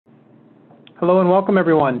Hello and welcome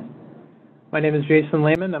everyone. My name is Jason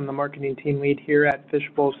Lehman. I'm the marketing team lead here at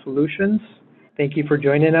Fishbowl Solutions. Thank you for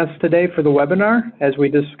joining us today for the webinar as we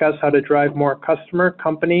discuss how to drive more customer,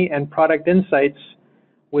 company, and product insights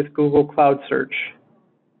with Google Cloud Search.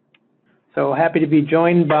 So happy to be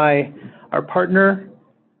joined by our partner,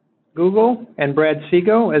 Google, and Brad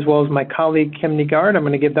Seago, as well as my colleague, Kim Nygaard. I'm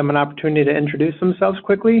going to give them an opportunity to introduce themselves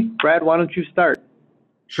quickly. Brad, why don't you start?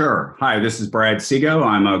 Sure. Hi, this is Brad Seago.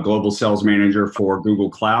 I'm a global sales manager for Google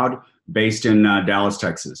Cloud based in Dallas,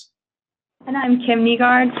 Texas. And I'm Kim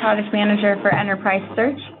Nygaard, product manager for enterprise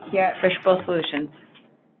search here at Fishbowl Solutions.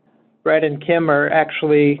 Brad and Kim are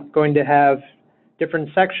actually going to have different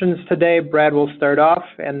sections today. Brad will start off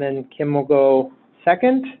and then Kim will go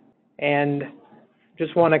second. And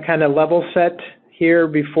just want to kind of level set here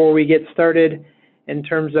before we get started in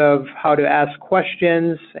terms of how to ask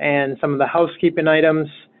questions and some of the housekeeping items.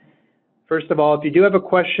 First of all, if you do have a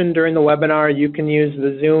question during the webinar, you can use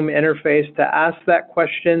the Zoom interface to ask that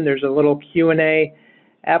question. There's a little Q&A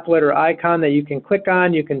applet or icon that you can click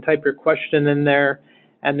on. You can type your question in there,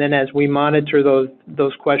 and then as we monitor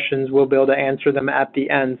those questions, we'll be able to answer them at the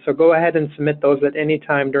end. So go ahead and submit those at any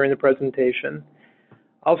time during the presentation.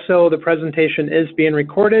 Also, the presentation is being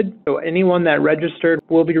recorded, so anyone that registered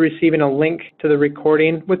will be receiving a link to the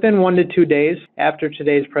recording within 1 to 2 days after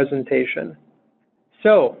today's presentation.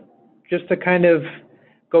 So, just to kind of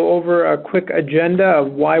go over a quick agenda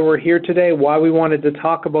of why we're here today, why we wanted to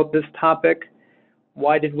talk about this topic,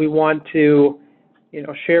 why did we want to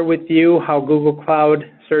share with you how Google Cloud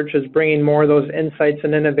Search is bringing more of those insights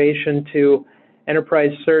and innovation to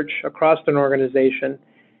enterprise search across an organization,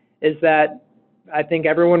 is that I think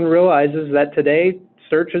everyone realizes that today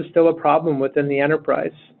search is still a problem within the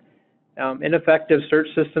enterprise. Ineffective search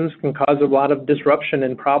systems can cause a lot of disruption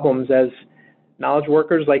and problems as knowledge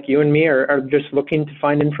workers like you and me are just looking to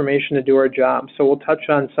find information to do our job. So we'll touch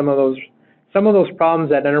on some of those problems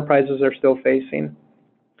that enterprises are still facing.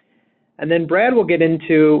 And then Brad will get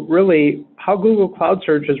into really how Google Cloud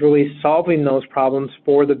Search is really solving those problems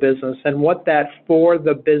for the business and what that for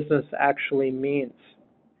the business actually means.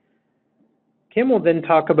 Kim will then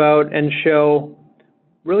talk about and show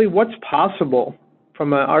really what's possible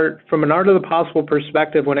from an art of the possible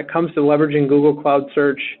perspective when it comes to leveraging Google Cloud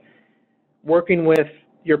Search, working with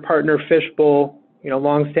your partner Fishbowl,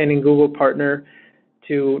 longstanding Google partner,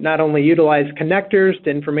 to not only utilize connectors to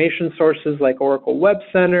information sources like Oracle Web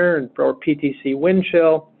Center or PTC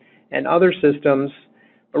Windchill and other systems,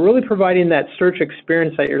 but really providing that search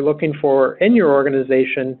experience that you're looking for in your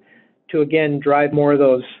organization to again drive more of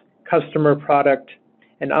those customer, product,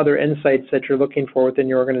 and other insights that you're looking for within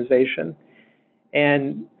your organization.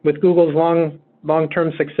 And with Google's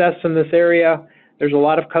long-term success in this area, there's a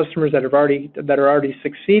lot of customers that are already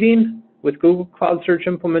succeeding with Google Cloud Search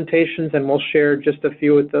implementations, and we'll share just a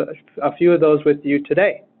few of those with you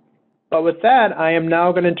today. But with that, I am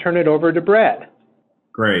now going to turn it over to Brad.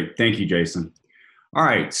 Great, thank you, Jason. All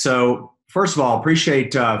right, so first of all,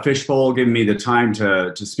 appreciate Fishbowl giving me the time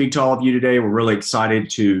to speak to all of you today. We're really excited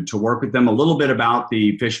to work with them. A little bit about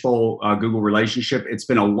the Fishbowl Google relationship. It's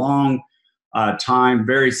been a long time,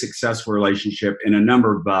 very successful relationship in a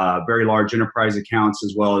number of very large enterprise accounts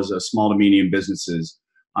as well as small to medium businesses.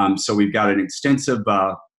 So we've got an extensive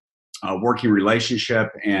working relationship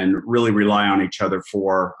and really rely on each other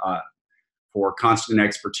for constant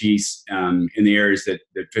expertise in the areas that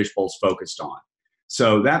Fishbowl's focused on.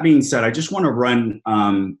 So that being said, I just want to run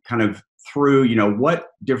kind of through, what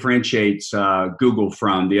differentiates Google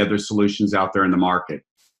from the other solutions out there in the market.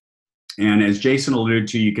 And as Jason alluded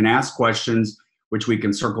to, you can ask questions, which we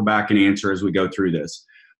can circle back and answer as we go through this.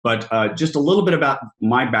 But just a little bit about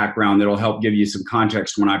my background that'll help give you some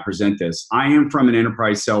context when I present this. I am from an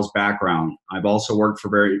enterprise sales background. I've also worked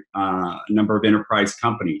for a number of enterprise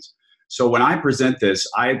companies. So when I present this,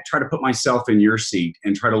 I try to put myself in your seat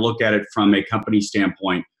and try to look at it from a company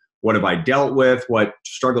standpoint. What have I dealt with? What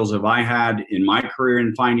struggles have I had in my career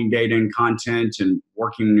in finding data and content and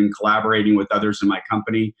working and collaborating with others in my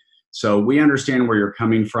company? So we understand where you're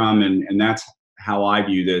coming from, and that's how I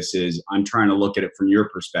view this, is I'm trying to look at it from your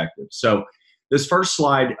perspective. So this first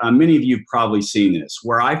slide, many of you have probably seen this.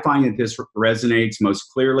 Where I find that this resonates most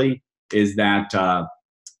clearly is that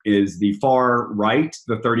is the far right,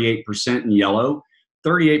 the 38% in yellow.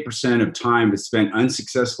 38% of time is spent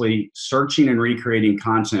unsuccessfully searching and recreating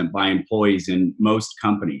content by employees in most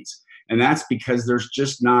companies. And that's because there's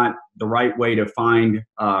just not the right way to find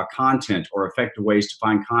content or effective ways to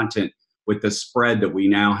find content with the spread that we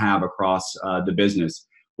now have across the business.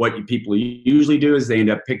 people usually do is they end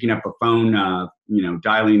up picking up a phone,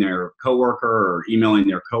 dialing their coworker or emailing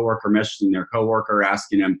their coworker, messaging their coworker,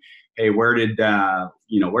 asking them, hey, where'd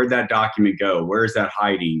that document go? Where is that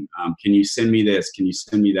hiding? Can you send me this? Can you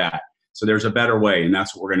send me that? So there's a better way, and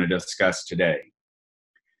that's what we're going to discuss today.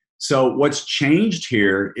 So what's changed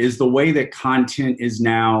here is the way that content is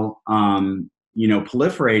now,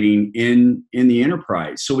 proliferating in the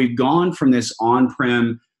enterprise. So we've gone from this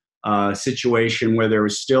on-prem situation where there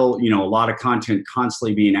was still, a lot of content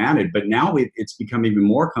constantly being added, but now it's become even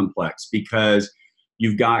more complex because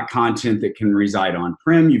you've got content that can reside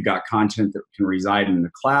on-prem, you've got content that can reside in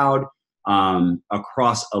the cloud,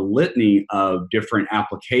 across a litany of different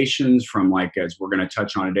applications from, like, as we're going to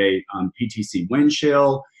touch on today, PTC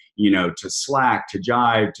Windchill, to Slack, to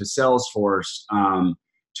Jive, to Salesforce,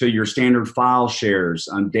 to your standard file shares,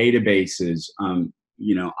 databases. I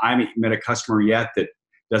haven't met a customer yet that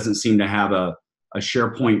doesn't seem to have a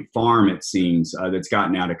SharePoint farm, it seems, that's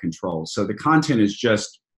gotten out of control. So the content is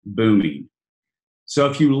just booming. So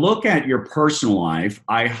if you look at your personal life,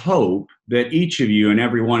 I hope that each of you and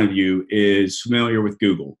every one of you is familiar with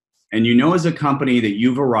Google. And you know as a company that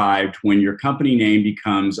you've arrived when your company name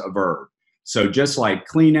becomes a verb. So just like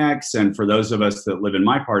Kleenex, and for those of us that live in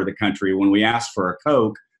my part of the country, when we ask for a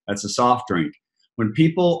Coke, that's a soft drink. When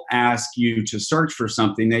people ask you to search for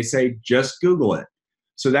something, they say, just Google it.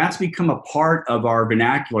 So that's become a part of our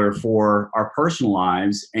vernacular for our personal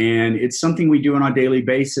lives, and it's something we do on a daily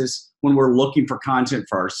basis when we're looking for content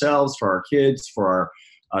for ourselves, for our kids, for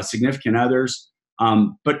our significant others.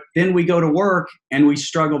 But then we go to work and we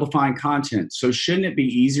struggle to find content. So shouldn't it be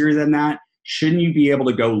easier than that? Shouldn't you be able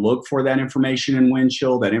to go look for that information in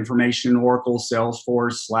Windchill, that information in Oracle,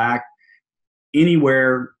 Salesforce, Slack,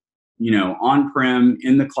 anywhere, on-prem,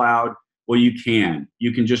 in the cloud? Well, you can.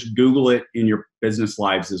 You can just Google it in your business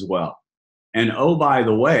lives as well. And oh, by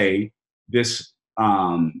the way, this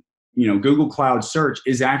Google Cloud Search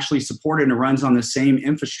is actually supported and runs on the same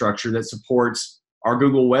infrastructure that supports our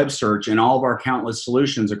Google Web Search and all of our countless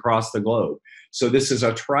solutions across the globe. So this is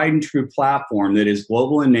a tried and true platform that is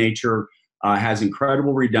global in nature, has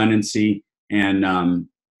incredible redundancy, and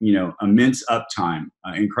immense uptime,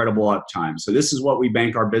 incredible uptime. So this is what we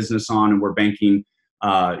bank our business on, and we're banking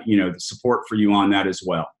the support for you on that as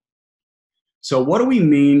well. So what do we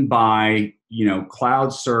mean by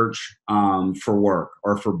cloud search for work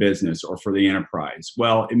or for business or for the enterprise?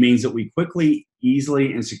 Well, it means that we quickly,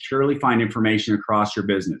 easily, and securely find information across your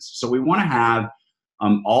business. So we want to have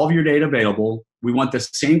all of your data available. We want the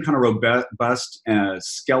same kind of robust,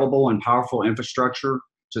 scalable, and powerful infrastructure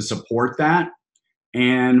to support that.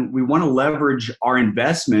 And we want to leverage our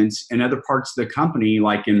investments in other parts of the company,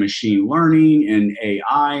 like in machine learning and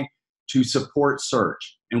AI, to support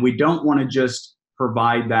search. And we don't want to just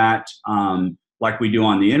provide that like we do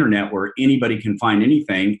on the internet, where anybody can find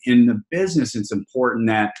anything. In the business, it's important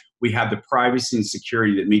that we have the privacy and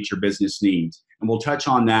security that meet your business needs. And we'll touch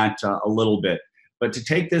on that a little bit. But to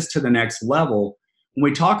take this to the next level, when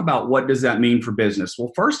we talk about what does that mean for business,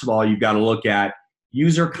 well, first of all, you've got to look at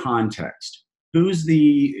user context. Who's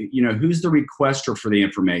the requester for the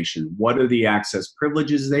information? What are the access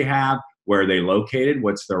privileges they have? Where are they located?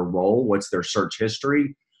 What's their role? What's their search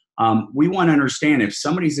history? We want to understand if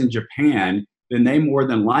somebody's in Japan, then they more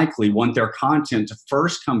than likely want their content to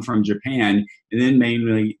first come from Japan, and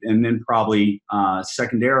then probably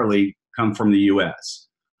secondarily come from the US.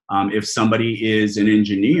 If somebody is an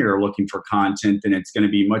engineer looking for content, then it's going to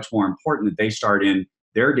be much more important that they start in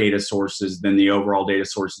their data sources than the overall data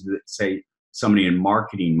sources that, say, somebody in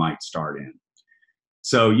marketing might start in.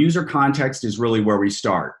 So user context is really where we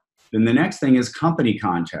start. Then the next thing is company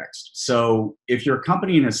context. So if you're a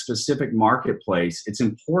company in a specific marketplace, it's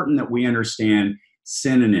important that we understand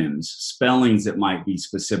synonyms, spellings that might be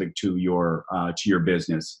specific to your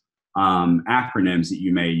business, acronyms that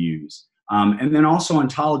you may use. And then also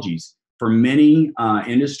ontologies. For many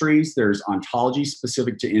industries, there's ontologies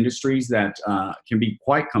specific to industries that can be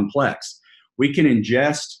quite complex. We can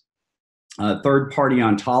ingest third-party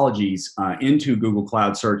ontologies into Google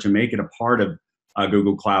Cloud Search and make it a part of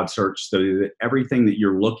Google Cloud Search, so that everything that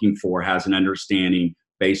you're looking for has an understanding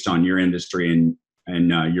based on your industry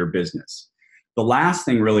and your business. The last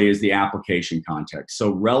thing really is the application context.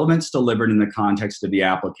 So relevance delivered in the context of the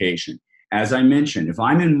application. As I mentioned, if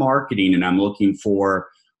I'm in marketing and I'm looking for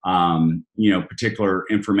particular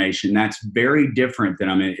information, that's very different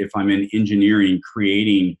than if I'm in engineering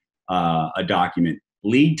creating a document.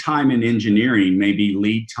 Lead time in engineering may be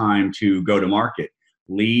lead time to go to market.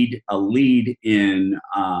 A lead in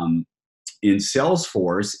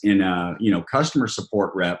Salesforce in a customer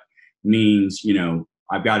support rep means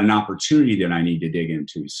I've got an opportunity that I need to dig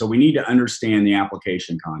into. So we need to understand the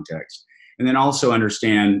application context, and then also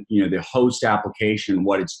understand, the host application,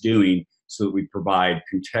 what it's doing, so that we provide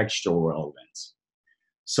contextual relevance.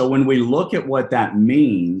 So when we look at what that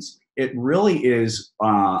means, it really is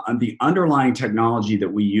the underlying technology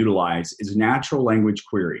that we utilize is natural language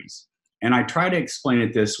queries. And I try to explain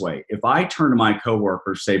it this way. If I turn to my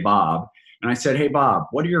coworker, say Bob, and I said, hey, Bob,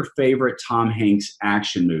 what are your favorite Tom Hanks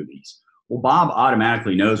action movies? Well, Bob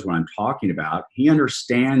automatically knows what I'm talking about. He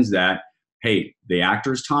understands that, hey, the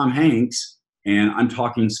actor is Tom Hanks, and I'm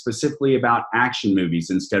talking specifically about action movies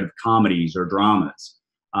instead of comedies or dramas.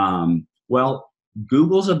 Well,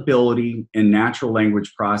 Google's ability in natural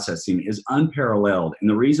language processing is unparalleled. And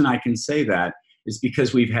the reason I can say that is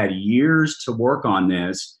because we've had years to work on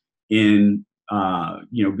this in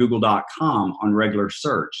Google.com on regular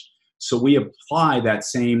search. So we apply that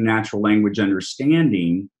same natural language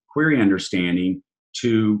understanding, query understanding,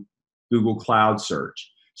 to Google Cloud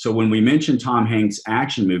search. So when we mention Tom Hanks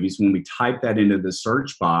action movies, when we type that into the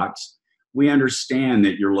search box, we understand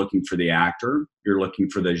that you're looking for the actor, you're looking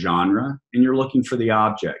for the genre, and you're looking for the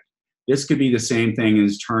object. This could be the same thing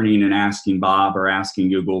as turning and asking Bob or asking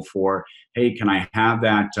Google for, hey, can I have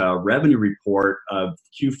that revenue report of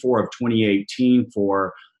Q4 of 2018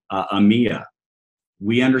 for EMEA?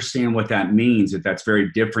 We understand what that means, that that's very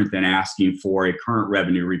different than asking for a current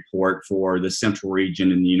revenue report for the central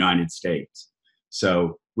region in the United States.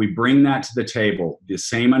 So we bring that to the table, the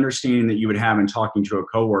same understanding that you would have in talking to a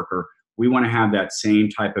coworker. We want to have that same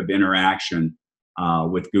type of interaction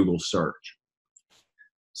with Google search.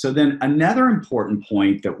 So then another important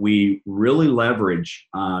point that we really leverage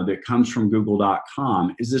that comes from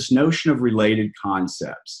Google.com is this notion of related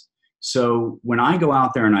concepts. So when I go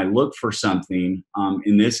out there and I look for something,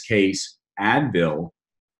 in this case, Advil,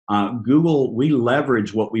 Google, we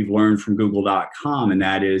leverage what we've learned from Google.com, and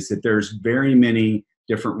that is that there's very many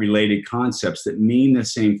different related concepts that mean the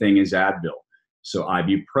same thing as Advil. So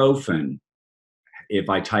ibuprofen, if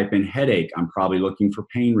I type in headache, I'm probably looking for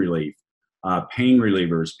pain relief, pain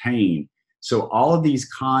relievers, pain. So all of these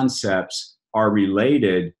concepts are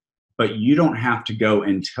related, but you don't have to go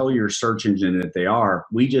and tell your search engine that they are.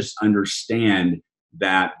 We just understand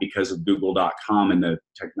that because of Google.com and the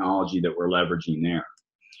technology that we're leveraging there.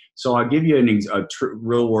 So I'll give you a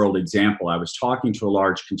real world example. I was talking to a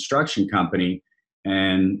large construction company,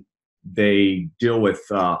 and they deal with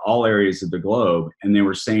all areas of the globe, and they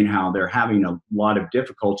were saying how they're having a lot of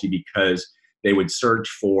difficulty because they would search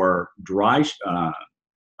for now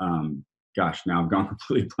I've gone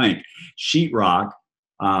completely blank, sheetrock,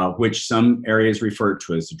 which some areas refer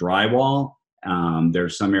to as drywall. There are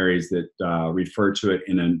some areas that refer to it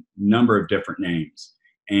in a number of different names.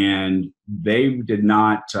 And they did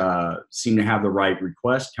not seem to have the right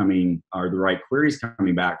request coming, or the right queries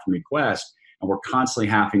coming back from request, and we're constantly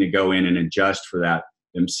having to go in and adjust for that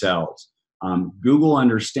themselves. Google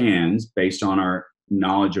understands, based on our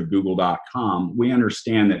knowledge of Google.com, we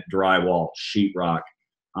understand that drywall, sheetrock,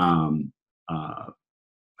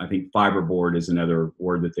 I think fiberboard is another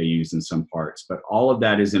word that they use in some parts, but all of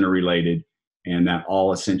that is interrelated, and that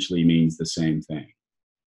all essentially means the same thing.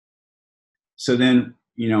 So then,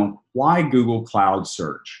 why Google Cloud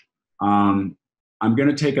Search? I'm going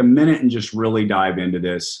to take a minute and just really dive into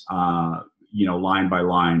this, line by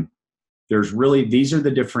line. These are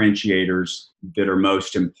the differentiators that are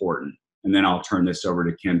most important. And then I'll turn this over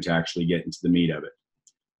to Kim to actually get into the meat of it.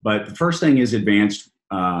 But the first thing is advanced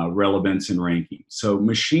relevance and ranking. So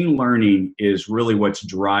machine learning is really what's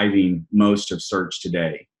driving most of search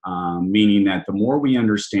today, meaning that the more we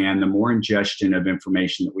understand, the more ingestion of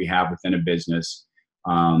information that we have within a business,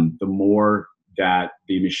 the more that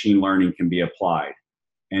the machine learning can be applied.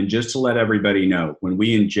 And just to let everybody know, when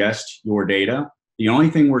we ingest your data, the only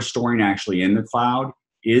thing we're storing actually in the cloud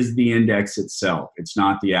is the index itself. It's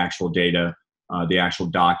not the actual data, the actual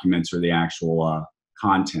documents, or the actual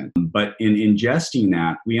content. But in ingesting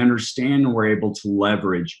that, we understand and we're able to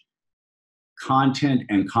leverage content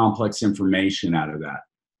and complex information out of that.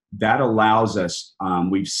 That allows us,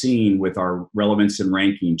 we've seen with our relevance and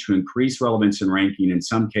ranking, to increase relevance and ranking in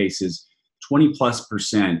some cases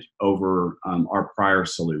 20+% over our prior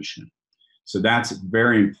solution. So that's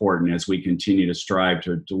very important as we continue to strive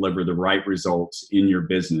to deliver the right results in your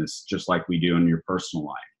business, just like we do in your personal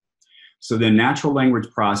life. So then natural language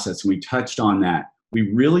processing, we touched on that.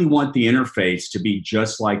 We really want the interface to be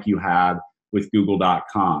just like you have with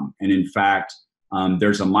Google.com. And in fact,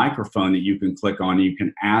 there's a microphone that you can click on. You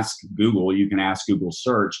can ask Google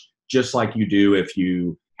search, just like you do if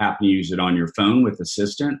you happen to use it on your phone with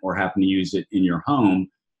Assistant, or happen to use it in your home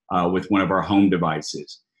with one of our home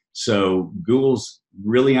devices. So Google's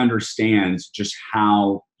really understands just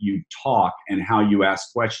how you talk and how you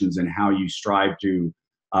ask questions and how you strive to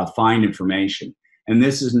find information. And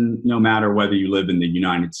this is no matter whether you live in the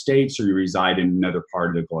United States or you reside in another part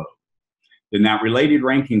of the globe. Then that related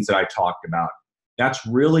rankings that I talked about, that's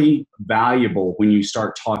really valuable when you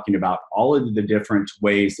start talking about all of the different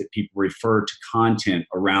ways that people refer to content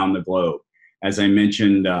around the globe. As I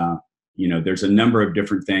mentioned, there's a number of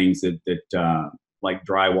different things that like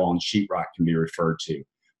drywall and sheetrock can be referred to.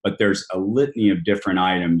 But there's a litany of different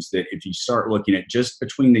items that if you start looking at just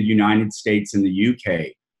between the United States and the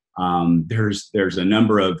UK, there's a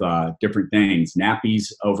number of different things.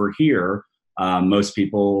 Nappies over here, most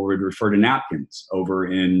people would refer to napkins. Over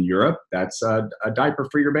in Europe, that's a diaper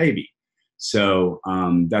for your baby. So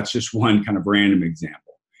that's just one kind of random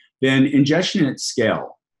example. Then ingestion at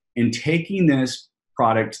scale. In taking this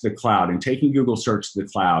product to the cloud and taking Google Search to the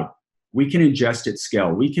cloud, we can ingest at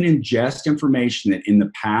scale. We can ingest information that in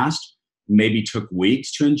the past maybe took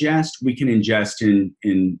weeks to ingest. We can ingest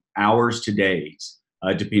in hours to days,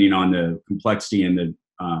 depending on the complexity and the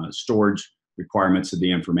storage requirements of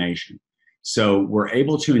the information. So we're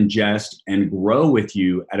able to ingest and grow with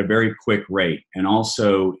you at a very quick rate and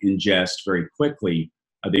also ingest very quickly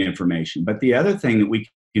the information. But the other thing that we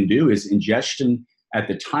can do is ingestion. At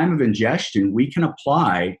the time of ingestion, we can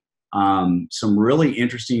apply some really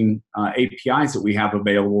interesting APIs that we have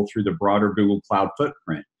available through the broader Google Cloud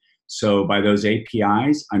footprint. So by those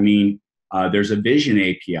APIs, I mean, there's a vision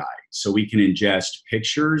API. So we can ingest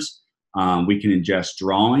pictures, we can ingest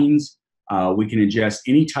drawings, we can ingest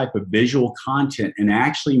any type of visual content and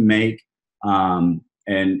actually make an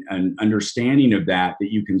understanding of that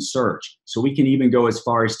you can search. So we can even go as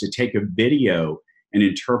far as to take a video and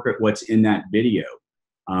interpret what's in that video.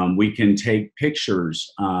 We can take pictures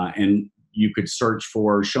and you could search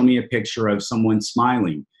for, show me a picture of someone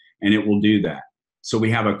smiling, and it will do that. So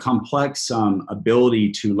we have a complex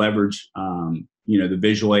ability to leverage the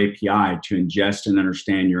visual API to ingest and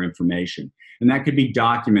understand your information. And that could be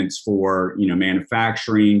documents for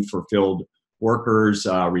manufacturing, for field workers,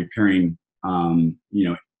 repairing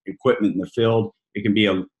equipment in the field. It can be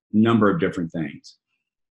a number of different things.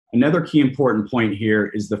 Another key important point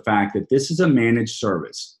here is the fact that this is a managed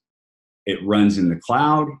service. It runs in the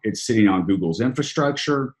cloud. It's sitting on Google's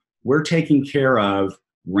infrastructure. We're taking care of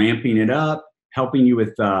ramping it up, helping you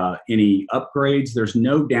with any upgrades. There's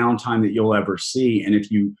no downtime that you'll ever see. And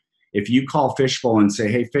if you call Fishbowl and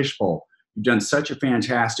say, hey, Fishbowl, you've done such a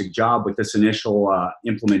fantastic job with this initial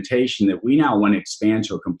implementation that we now want to expand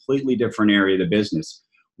to a completely different area of the business,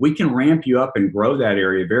 we can ramp you up and grow that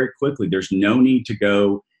area very quickly. There's no need to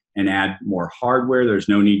go and add more hardware. There's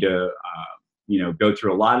no need to go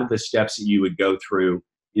through a lot of the steps that you would go through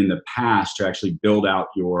in the past to actually build out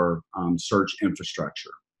your search infrastructure.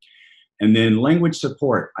 And then language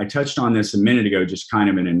support. I touched on this a minute ago, just kind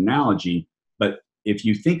of an analogy, but if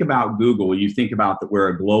you think about Google, you think about that we're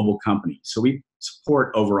a global company. So we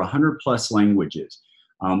support over 100 plus languages.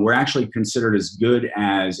 We're actually considered as good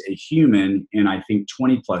as a human in, I think,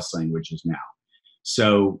 20 plus languages now.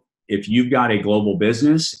 So if you've got a global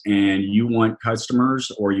business and you want customers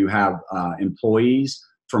or you have employees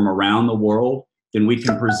from around the world, then we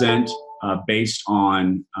can present based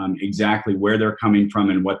on exactly where they're coming from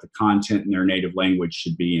and what the content in their native language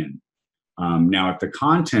should be in. Now, if the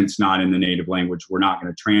content's not in the native language, we're not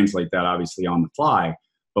going to translate that obviously on the fly,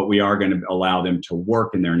 but we are going to allow them to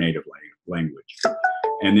work in their native language.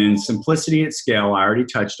 And then simplicity at scale, I already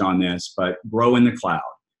touched on this, but grow in the cloud.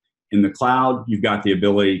 In the cloud, you've got the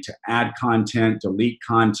ability to add content, delete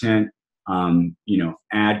content,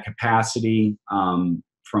 add capacity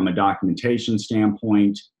from a documentation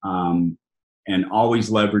standpoint, and always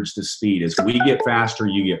leverage the speed. As we get faster,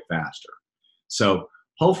 you get faster. So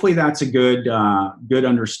hopefully that's a good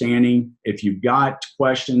understanding. If you've got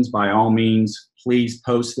questions, by all means, please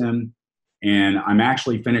post them. And I'm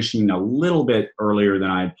actually finishing a little bit earlier than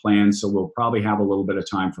I had planned, so we'll probably have a little bit of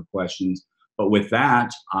time for questions. But with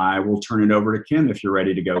that, I will turn it over to Kim if you're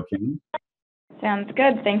ready to go, Kim. Sounds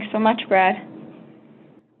good. Thanks so much, Brad.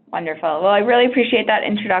 Wonderful. Well, I really appreciate that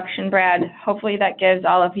introduction, Brad. Hopefully that gives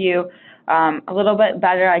all of you a little bit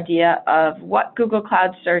better idea of what Google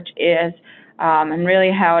Cloud Search is and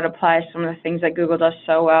really how it applies some of the things that Google does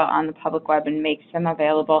so well on the public web and makes them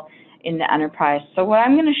available in the enterprise. So what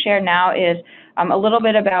I'm going to share now is a little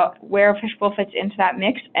bit about where Fishbowl fits into that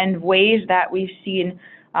mix and ways that we've seen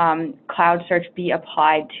cloud search be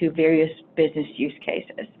applied to various business use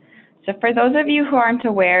cases. So for those of you who aren't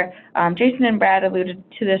aware, Jason and Brad alluded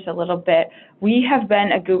to this a little bit. We have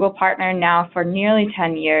been a Google partner now for nearly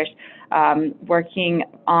 10 years. working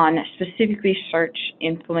on specifically search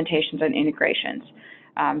implementations and integrations.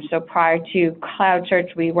 So prior to Cloud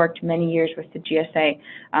Search, we worked many years with the GSA,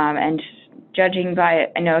 and judging by,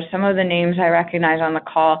 I know some of the names I recognize on the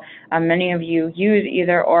call, many of you use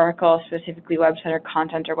either Oracle, specifically Web Center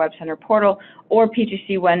Content or Web Center Portal, or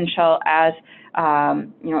PTC Windchill as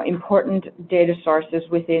important data sources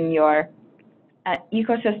within your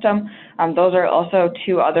ecosystem. Those are also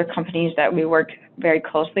two other companies that we work very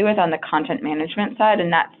closely with on the content management side,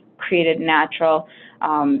 and that's created natural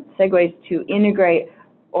segues to integrate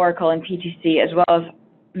Oracle and PTC as well as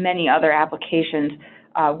many other applications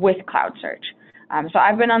with Cloud Search. So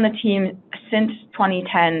I've been on the team since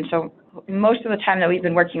 2010, so most of the time that we've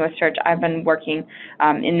been working with search, I've been working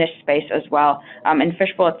in this space as well. And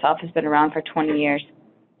Fishbowl itself has been around for 20 years.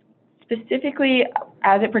 Specifically,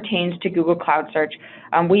 as it pertains to Google Cloud Search,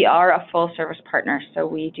 we are a full service partner. So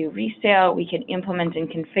we do resale, we can implement and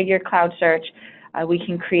configure Cloud Search, we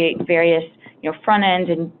can create various front ends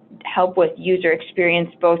and help with user experience,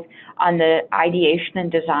 both on the ideation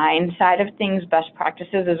and design side of things, best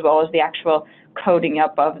practices, as well as the actual coding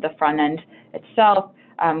up of the front end itself.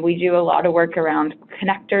 We do a lot of work around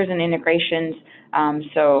connectors and integrations,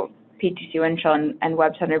 so PTC Windchill and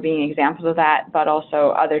Web Center being examples of that, but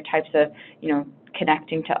also other types of,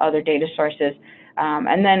 connecting to other data sources.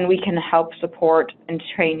 And then we can help support and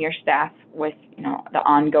train your staff with, the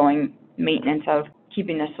ongoing maintenance of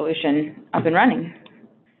keeping the solution up and running.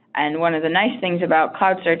 And one of the nice things about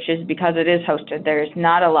Cloud Search is because it is hosted, there's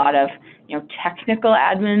not a lot of, technical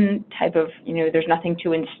admin type of, there's nothing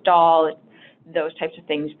to install, those types of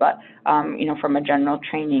things, but, from a general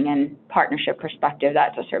training and partnership perspective,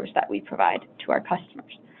 that's a service that we provide to our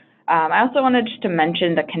customers. I also wanted just to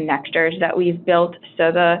mention the connectors that we've built.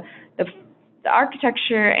 So the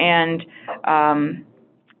architecture and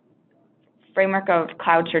framework of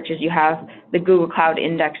Cloud Search is you have the Google Cloud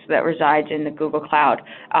Index that resides in the Google Cloud,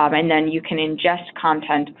 and then you can ingest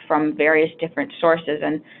content from various different sources.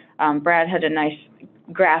 And Brad had a nice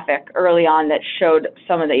graphic early on that showed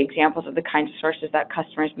some of the examples of the kinds of sources that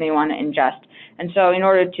customers may want to ingest. And so in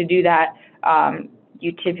order to do that,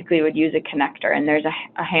 you typically would use a connector, and there's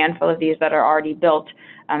a handful of these that are already built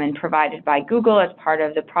and provided by Google as part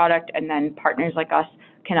of the product, and then partners like us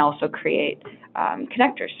can also create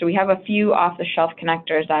connectors. So we have a few off-the-shelf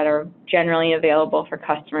connectors that are generally available for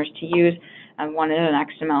customers to use. One is an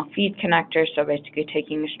XML feed connector, so basically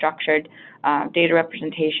taking a structured data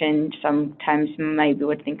representation. Sometimes maybe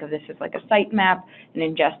would think of this as like a sitemap and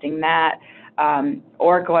ingesting that.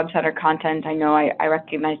 Oracle Web Center Content, I know I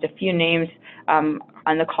recognized a few names on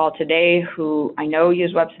the call today who I know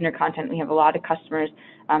use Web Center Content. We have a lot of customers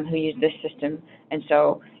who use this system, and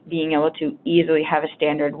so being able to easily have a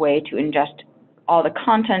standard way to ingest all the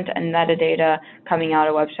content and metadata coming out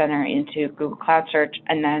of Web Center into Google Cloud Search,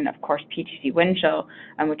 and then of course PTC Windchill,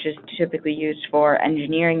 which is typically used for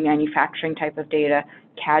engineering, manufacturing type of data,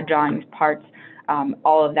 CAD drawings, parts,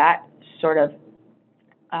 all of that sort of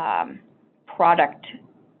product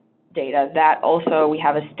data. That also we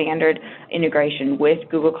have a standard integration with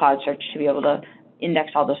Google Cloud Search to be able to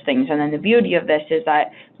index all those things. And then the beauty of this is that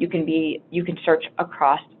you can search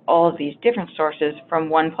across all of these different sources from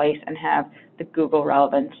one place and have the Google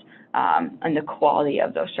relevance and the quality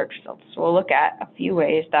of those search results. So we'll look at a few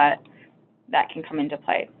ways that can come into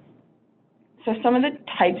play. So some of the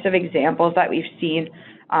types of examples that we've seen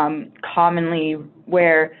commonly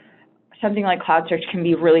where something like Cloud Search can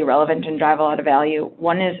be really relevant and drive a lot of value.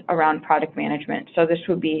 One is around product management. So this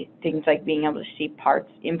would be things like being able to see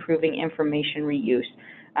parts, improving information reuse,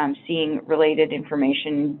 seeing related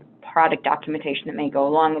information, product documentation that may go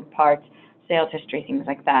along with parts, sales history, things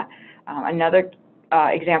like that. Another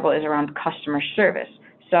example is around customer service.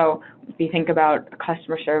 So if you think about a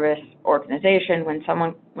customer service organization,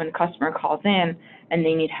 when a customer calls in and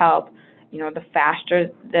they need help, the faster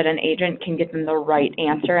that an agent can get them the right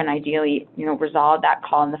answer and ideally, resolve that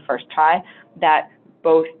call in the first try, that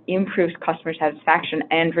both improves customer satisfaction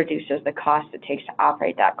and reduces the cost it takes to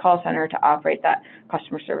operate that call center, to operate that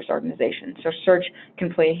customer service organization. So search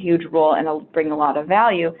can play a huge role and bring a lot of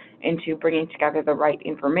value into bringing together the right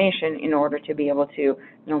information in order to be able to,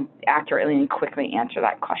 accurately and quickly answer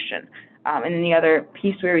that question. And then the other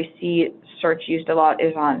piece where we see search used a lot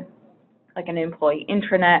is on like an employee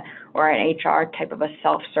intranet or an HR type of a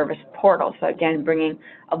self-service portal. So again, bringing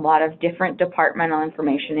a lot of different departmental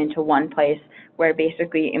information into one place where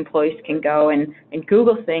basically employees can go and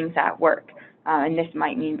Google things at work. And this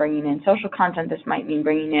might mean bringing in social content. This might mean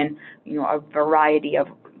bringing in, a variety of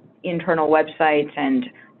internal websites and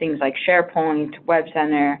things like SharePoint, Web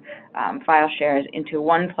Center, file shares into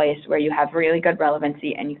one place where you have really good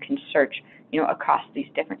relevancy and you can search, across these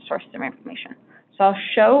different sources of information. So I'll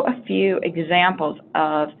show a few examples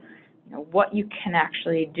of what you can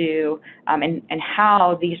actually do and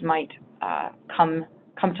how these might come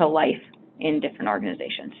to life in different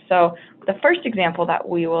organizations. So the first example that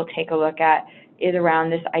we will take a look at is around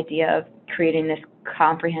this idea of creating this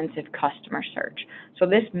comprehensive customer search. So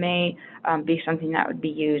this may be something that would be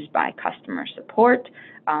used by customer support,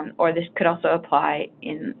 or this could also apply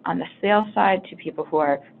on the sales side to people who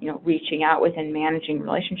are reaching out with and managing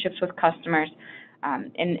relationships with customers.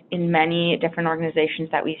 In many different organizations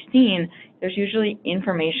that we've seen, there's usually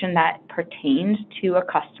information that pertains to a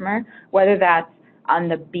customer, whether that's on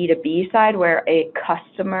the B2B side where a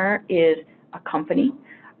customer is a company,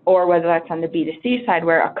 or whether that's on the B2C side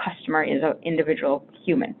where a customer is an individual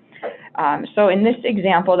human. So in this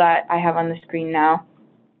example that I have on the screen now,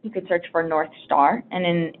 you could search for North Star,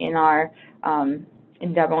 and in our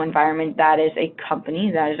demo environment, that is a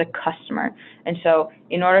company, that is a customer. And so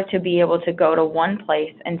in order to be able to go to one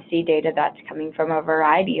place and see data that's coming from a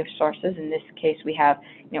variety of sources, in this case we have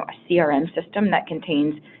a CRM system that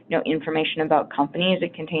contains information about companies.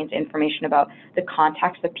 It contains information about the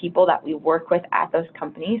contacts, the people that we work with at those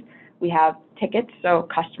companies. We have tickets, so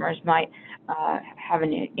customers might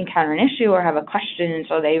encounter an issue or have a question, and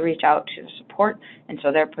so they reach out to support, and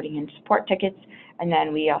so they're putting in support tickets. And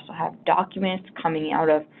then we also have documents coming out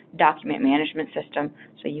of document management system.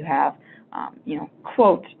 So you have,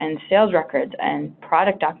 quotes and sales records and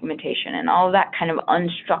product documentation and all of that kind of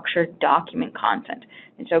unstructured document content.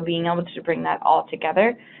 And so being able to bring that all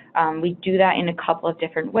together, we do that in a couple of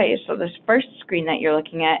different ways. So this first screen that you're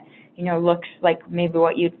looking at, looks like maybe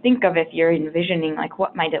what you'd think of if you're envisioning, like,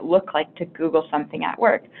 what might it look like to Google something at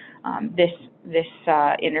work. This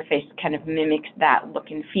interface kind of mimics that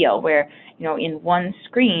look and feel, where in one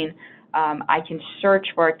screen I can search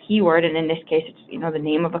for a keyword, and in this case it's the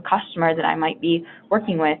name of a customer that I might be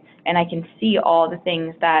working with, and I can see all the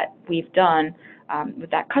things that we've done with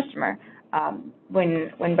that customer.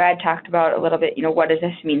 When Brad talked about a little bit, what does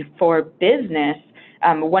this mean for business?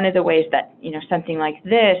 One of the ways that something like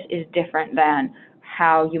this is different than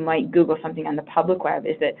how you might Google something on the public web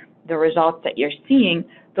is that the results that you're seeing,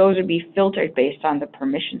 those would be filtered based on the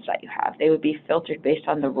permissions that you have. They would be filtered based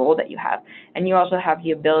on the role that you have. And you also have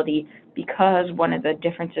the ability, because one of the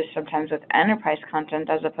differences sometimes with enterprise content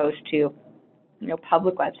as opposed to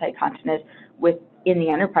public website content is within the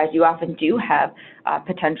enterprise, you often do have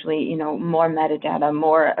potentially more metadata,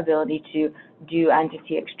 more ability to do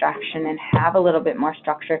entity extraction and have a little bit more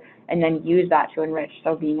structure, and then use that to enrich.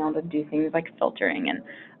 So being able to do things like filtering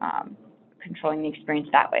and controlling the experience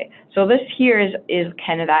that way. So this here is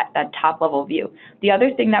kind of that top level view. The other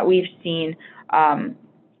thing that we've seen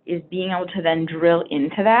is being able to then drill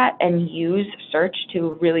into that and use search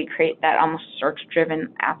to really create that almost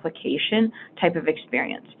search-driven application type of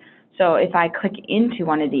experience. So if I click into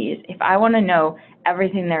one of these, if I want to know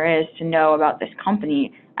everything there is to know about this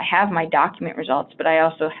company, I have my document results, but I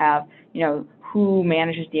also have, who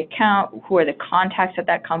manages the account, who are the contacts at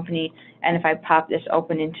that company, and if I pop this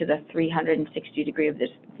open into the 360-degree of this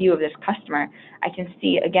view of this customer, I can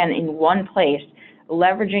see, again, in one place,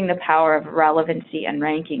 leveraging the power of relevancy and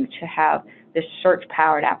ranking to have this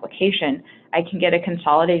search-powered application, I can get a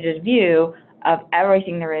consolidated view of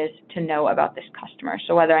everything there is to know about this customer.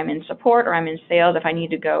 So whether I'm in support or I'm in sales, if I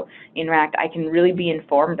need to go interact, I can really be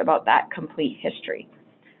informed about that complete history.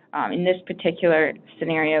 In this particular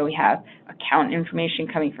scenario, we have account information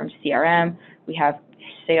coming from CRM, we have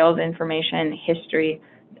sales information, history,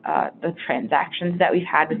 the transactions that we've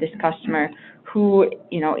had with this customer, who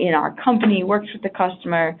in our company works with the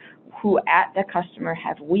customer, who at the customer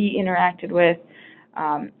have we interacted with,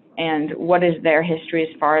 and what is their history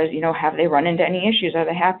as far as, have they run into any issues? Are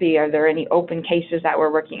they happy? Are there any open cases that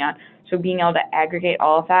we're working on? So being able to aggregate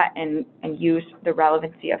all of that and use the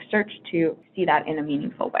relevancy of search to see that in a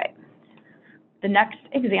meaningful way. The next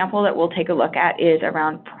example that we'll take a look at is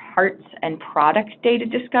around parts and product data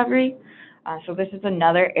discovery. So this is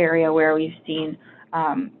another area where we've seen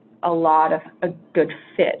a lot of a good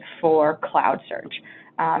fit for cloud search.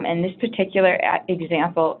 And this particular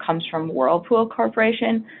example comes from Whirlpool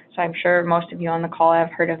Corporation. So I'm sure most of you on the call have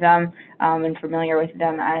heard of them and familiar with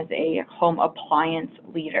them as a home appliance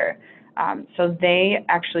leader. So they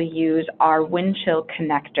actually use our Windchill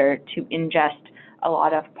connector to ingest a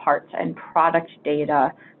lot of parts and product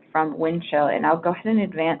data from Windchill. And I'll go ahead and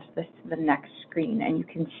advance this to the next screen, and you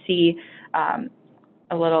can see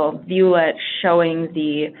a little viewlet showing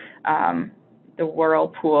the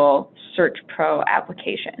Whirlpool Search Pro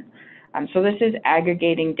application. So this is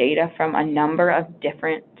aggregating data from a number of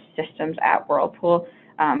different systems at Whirlpool.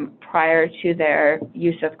 Prior to their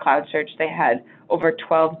use of cloud search, they had over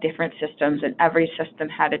 12 different systems, and every system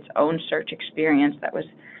had its own search experience that was,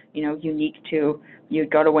 unique to,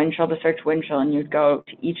 you'd go to Windchill to search Windchill, and you'd go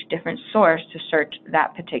to each different source to search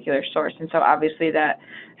that particular source. And so obviously that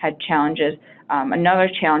had challenges. Another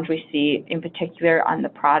challenge we see in particular on the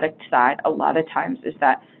product side a lot of times is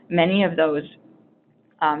that many of those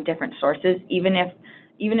different sources, even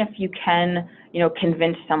if you can,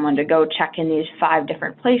 convince someone to go check in these 5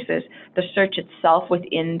 different places, the search itself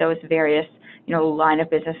within those various, line of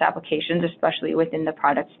business applications, especially within the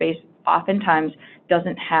product space, oftentimes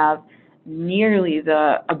doesn't have nearly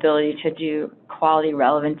the ability to do quality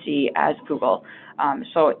relevancy as Google.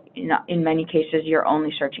 So in many cases, you're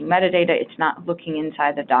only searching metadata. It's not looking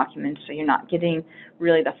inside the documents, so you're not getting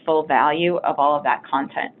really the full value of all of that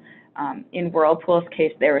content. In Whirlpool's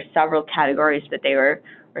case, there were several categories that they were,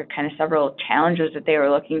 or kind of several challenges that they were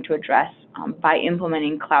looking to address by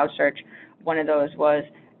implementing cloud search. One of those was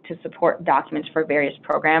to support documents for various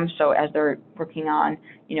programs. So as they're working on,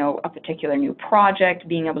 a particular new project,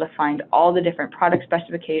 being able to find all the different product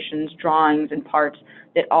specifications, drawings, and parts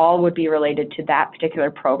that all would be related to that particular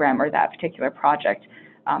program or that particular project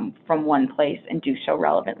from one place and do so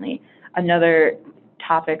relevantly. Another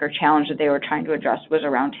topic or challenge that they were trying to address was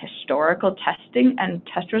around historical testing and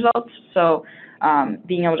test results. So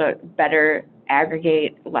being able to better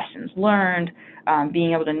aggregate lessons learned,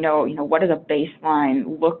 being able to know, what does a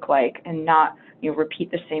baseline look like and not, repeat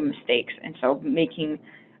the same mistakes. And so making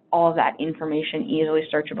all of that information easily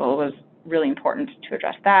searchable was really important to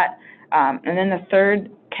address that. And then the third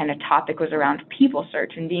kind of topic was around people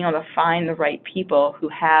search and being able to find the right people who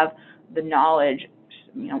have the knowledge,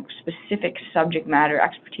 specific subject matter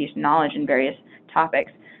expertise knowledge in various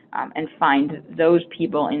topics, and find those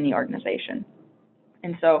people in the organization.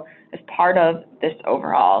 And so as part of this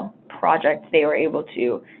overall project, they were able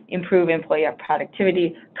to improve employee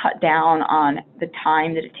productivity, cut down on the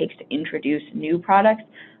time that it takes to introduce new products,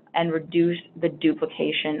 and reduce the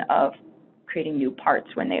duplication of creating new parts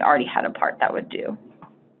when they already had a part that would do.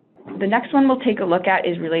 The next one we'll take a look at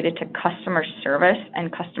is related to customer service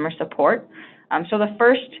and customer support. So the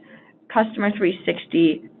first Customer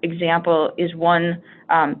 360 example is one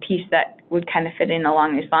piece that would kind of fit in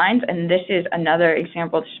along these lines, and this is another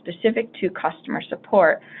example specific to customer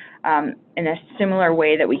support in a similar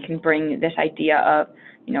way that we can bring this idea of,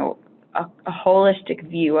 a holistic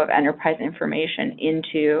view of enterprise information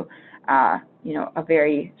into, a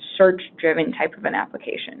very search-driven type of an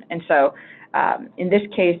application. And so in this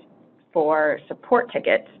case, for support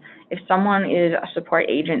tickets, if someone is a support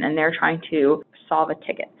agent and they're trying to solve a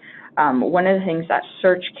ticket, one of the things that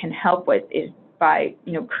search can help with is by,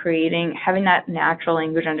 having that natural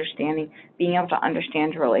language understanding, being able to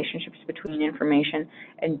understand relationships between information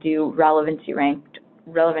and do relevancy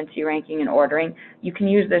ranking and ordering. You can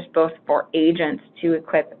use this both for agents to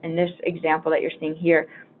equip, in this example that you're seeing here,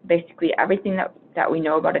 basically everything that we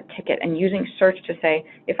know about a ticket, and using search to say,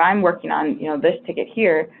 if I'm working on, this ticket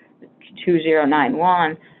here,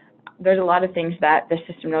 2091, there's a lot of things that the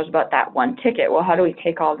system knows about that one ticket. Well, how do we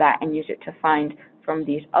take all that and use it to find from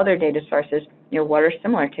these other data sources, what are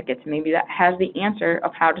similar tickets? Maybe that has the answer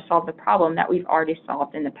of how to solve the problem that we've already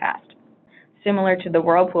solved in the past. Similar to the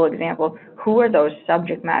Whirlpool example, who are those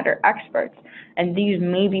subject matter experts? And these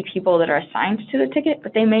may be people that are assigned to the ticket,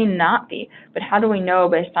 but they may not be. But how do we know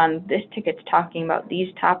based on this ticket's talking about these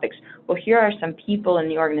topics? Well, here are some people in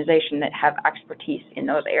the organization that have expertise in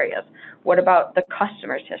those areas. What about the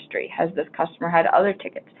customer's history? Has this customer had other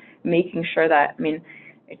tickets? Making sure that,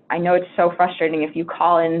 I know it's so frustrating if you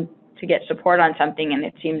call in to get support on something and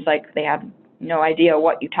it seems like they have no idea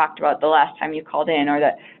what you talked about the last time you called in, or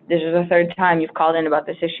that this is the third time you've called in about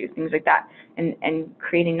this issue, things like that, and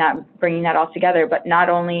creating that, bringing that all together, but not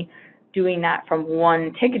only doing that from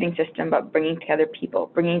one ticketing system, but bringing together people,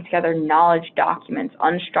 bringing together knowledge documents,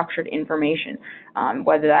 unstructured information,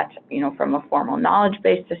 whether that's, from a formal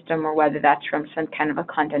knowledge-based system or whether that's from some kind of a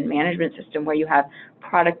content management system where you have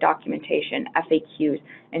product documentation, FAQs,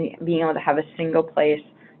 and being able to have a single place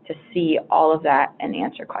to see all of that and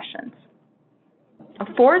answer questions.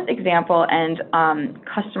 A fourth example and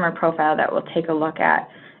customer profile that we'll take a look at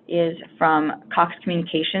is from Cox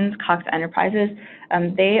Communications, Cox Enterprises.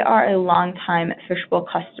 They are a longtime Fishbowl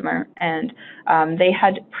customer, and they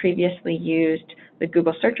had previously used the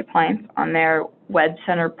Google Search Appliance on their Web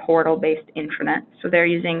Center portal-based intranet. So they're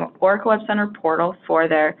using Oracle Web Center portal for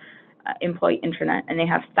their employee intranet, and they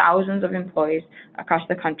have thousands of employees across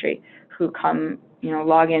the country who come,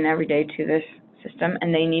 log in every day to this system,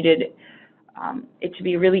 and they needed it to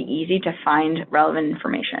be really easy to find relevant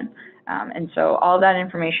information. And so all that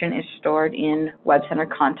information is stored in Web Center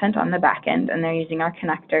content on the back end, and they're using our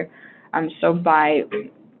connector. So by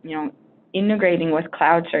integrating with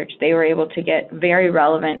Cloud Search, they were able to get very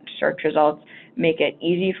relevant search results, make it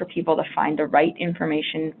easy for people to find the right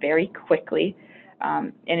information very quickly.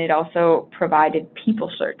 And it also provided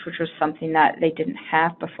people search, which was something that they didn't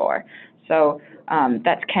have before. So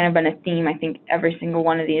that's kind of been a theme, I think, every single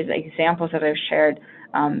one of these examples that I've shared,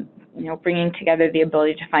 bringing together the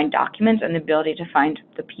ability to find documents and the ability to find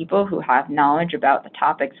the people who have knowledge about the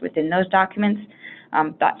topics within those documents.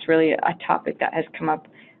 That's really a topic that has come up,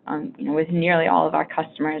 with nearly all of our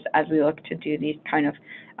customers as we look to do these kind of,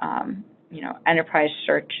 enterprise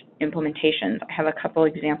search implementations. I have a couple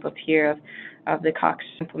examples here of the Cox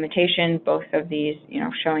implementation, both of these,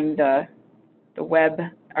 showing the web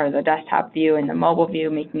or the desktop view and the mobile view,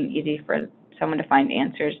 making it easy for someone to find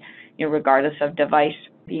answers, regardless of device,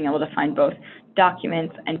 being able to find both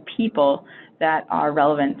documents and people that are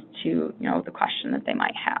relevant to, the question that they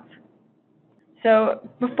might have. So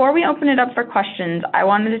before we open it up for questions, I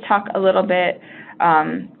wanted to talk a little bit,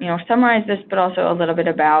 summarize this, but also a little bit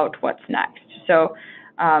about what's next. So,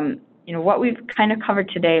 what we've kind of covered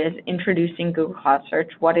today is introducing Google Cloud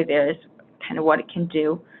Search, what it is, kind of what it can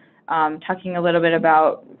do, talking a little bit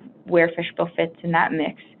about where Fishbowl fits in that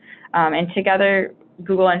mix. And together,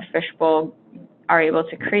 Google and Fishbowl are able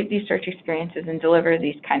to create these search experiences and deliver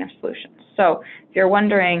these kind of solutions. So if you're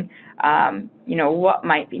wondering, what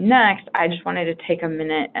might be next, I just wanted to take a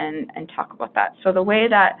minute and talk about that. So the way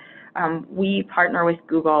that we partner with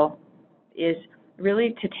Google is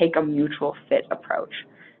really to take a mutual fit approach.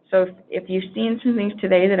 So if you've seen some things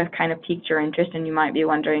today that have kind of piqued your interest and you might be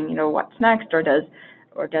wondering, what's next, would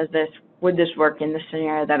this work in the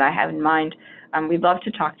scenario that I have in mind, we'd love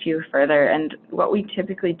to talk to you further. And what we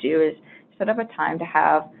typically do is set up a time to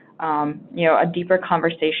have a deeper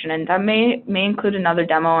conversation, and that may include another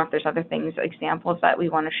demo. If there's other things, examples that we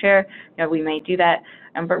want to share, we may do that.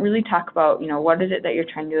 But really talk about, what is it that you're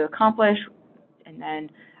trying to accomplish, and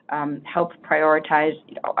then help prioritize,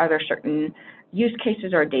 are there certain use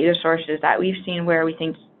cases or data sources that we've seen where we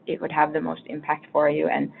think it would have the most impact for you,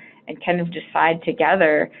 and kind of decide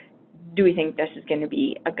together, do we think this is going to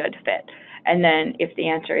be a good fit? And then if the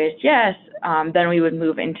answer is yes, then we would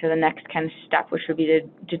move into the next kind of step, which would be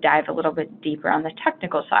to dive a little bit deeper on the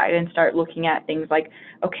technical side and start looking at things like,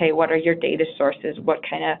 okay, what are your data sources? What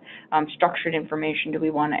kind of structured information do we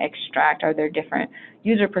want to extract? Are there different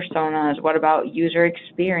user personas? What about user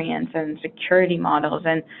experience and security models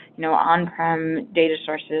and, on-prem data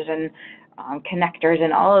sources and connectors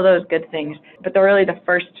and all of those good things? But really the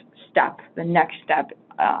first step, the next step,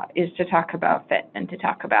 is to talk about fit and to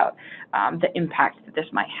talk about the impact that this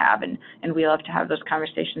might have. And we love to have those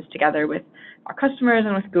conversations together with our customers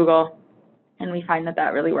and with Google, and we find that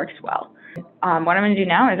that really works well. What I'm going to do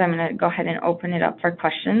now is I'm going to go ahead and open it up for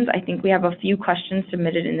questions. I think we have a few questions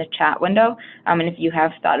submitted in the chat window, and if you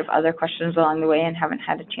have thought of other questions along the way and haven't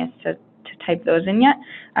had a chance to type those in yet,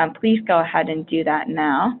 please go ahead and do that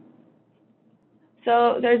now.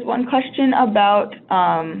 So there's one question about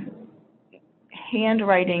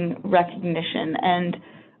handwriting recognition, and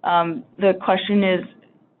the question is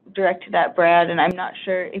directed at Brad, and I'm not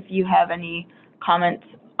sure if you have any comments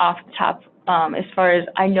off the top. As far as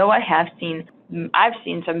I know, I've seen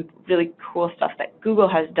some really cool stuff that Google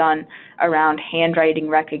has done around handwriting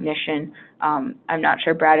recognition. I'm not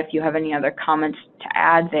sure, Brad, if you have any other comments to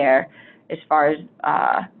add there as far as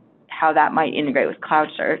how that might integrate with Cloud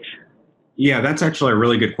Search. Yeah, that's actually a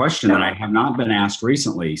really good question that I have not been asked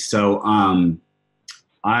recently. So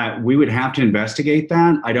we would have to investigate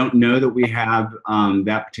that. I don't know that we have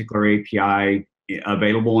that particular API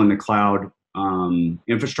available in the cloud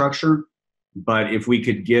infrastructure, but if we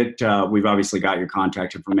could get, we've obviously got your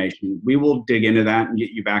contact information. We will dig into that and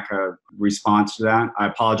get you back a response to that. I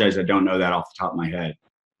apologize, I don't know that off the top of my head.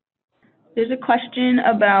 There's a question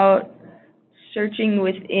about searching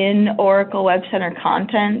within Oracle Web Center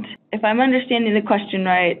content. If I'm understanding the question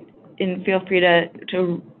right, and feel free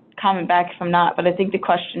to comment back if I'm not, but I think the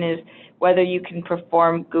question is whether you can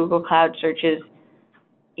perform Google Cloud searches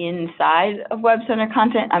inside of Web Center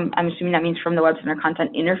content. I'm assuming that means from the Web Center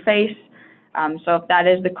content interface. So if that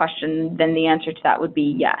is the question, then the answer to that would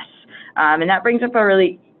be yes. And that brings up a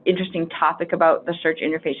really interesting topic about the search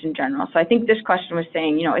interface in general. So I think this question was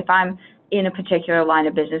saying, if I'm in a particular line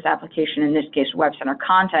of business application, in this case Web Center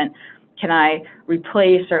content, can I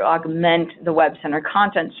replace or augment the Web Center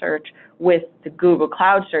content search with the Google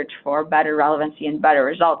Cloud search for better relevancy and better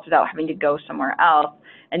results without having to go somewhere else?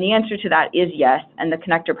 And the answer to that is yes, and the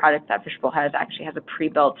connector product that Fishbowl has actually has a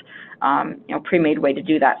pre-built, pre-made way to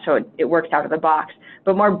do that, so it works out of the box.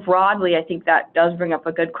 But more broadly, I think that does bring up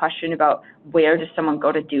a good question about where does someone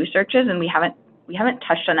go to do searches, and we haven't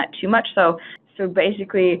touched on that too much. So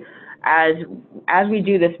basically, as we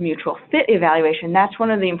do this mutual fit evaluation, that's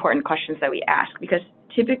one of the important questions that we ask, because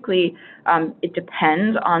typically it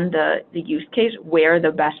depends on the use case where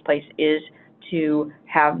the best place is to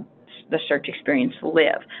have the search experience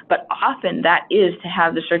live. But often that is to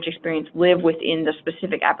have the search experience live within the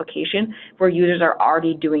specific application where users are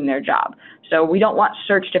already doing their job. So we don't want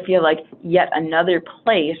search to feel like yet another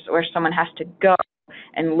place where someone has to go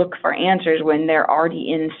and look for answers when they're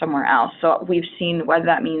already in somewhere else. So we've seen whether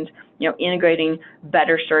that means integrating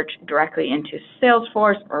better search directly into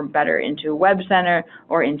Salesforce or better into Web Center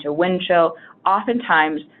or into Windchill.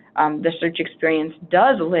 Oftentimes, the search experience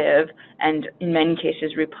does live and in many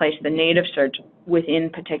cases replace the native search within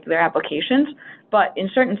particular applications. But in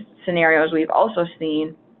certain scenarios, we've also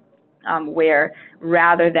seen where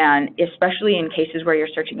rather than, especially in cases where you're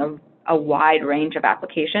searching a wide range of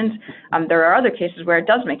applications, there are other cases where it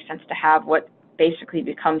does make sense to have what basically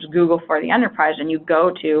becomes Google for the enterprise, and you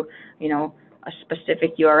go to, a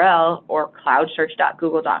specific URL or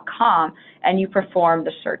cloudsearch.google.com, and you perform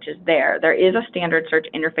the searches there. There is a standard search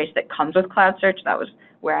interface that comes with Cloud Search. That was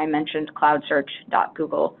where I mentioned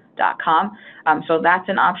cloudsearch.google.com. So that's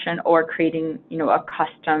an option, or creating, a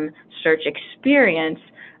custom search experience,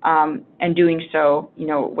 and doing so,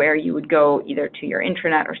 where you would go either to your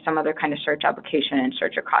intranet or some other kind of search application and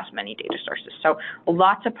search across many data sources. So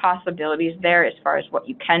lots of possibilities there as far as what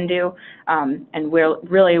you can do. And we're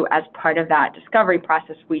really, as part of that discovery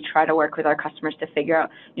process, we try to work with our customers to figure out,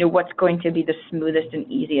 what's going to be the smoothest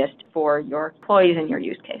and easiest for your employees and your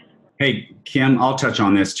use case. Hey, Kim, I'll touch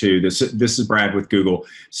on this too. This is Brad with Google.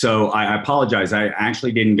 So I apologize. I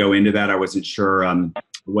actually didn't go into that. I wasn't sure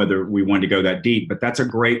whether we wanted to go that deep, but that's a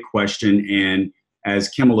great question. And as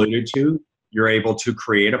Kim alluded to, you're able to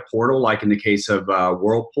create a portal, like in the case of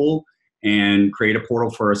Whirlpool, and create a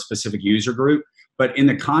portal for a specific user group. But in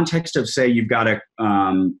the context of, say, you've got a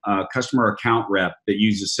customer account rep that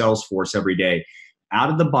uses Salesforce every day, out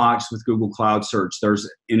of the box with Google Cloud Search, there's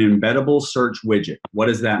an embeddable search widget. What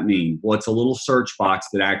does that mean? Well, it's a little search box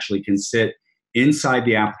that actually can sit inside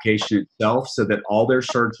the application itself so that all their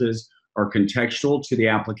searches are contextual to the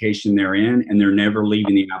application they're in, and they're never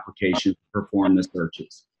leaving the application to perform the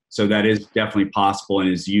searches. So that is definitely possible and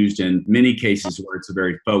is used in many cases where it's a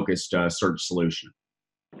very focused search solution.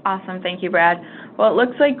 Awesome. Thank you, Brad. Well, it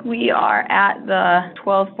looks like we are at the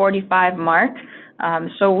 12:45 mark.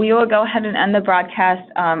 So we will go ahead and end the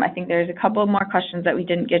broadcast. I think there's a couple more questions that we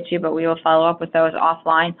didn't get to, but we will follow up with those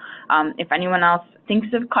offline. If anyone else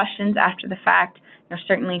thinks of questions after the fact,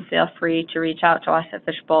 certainly feel free to reach out to us at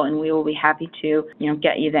Fishbowl, and we will be happy to,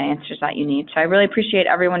 get you the answers that you need. So I really appreciate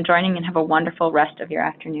everyone joining, and have a wonderful rest of your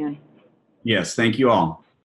afternoon. Yes, thank you all.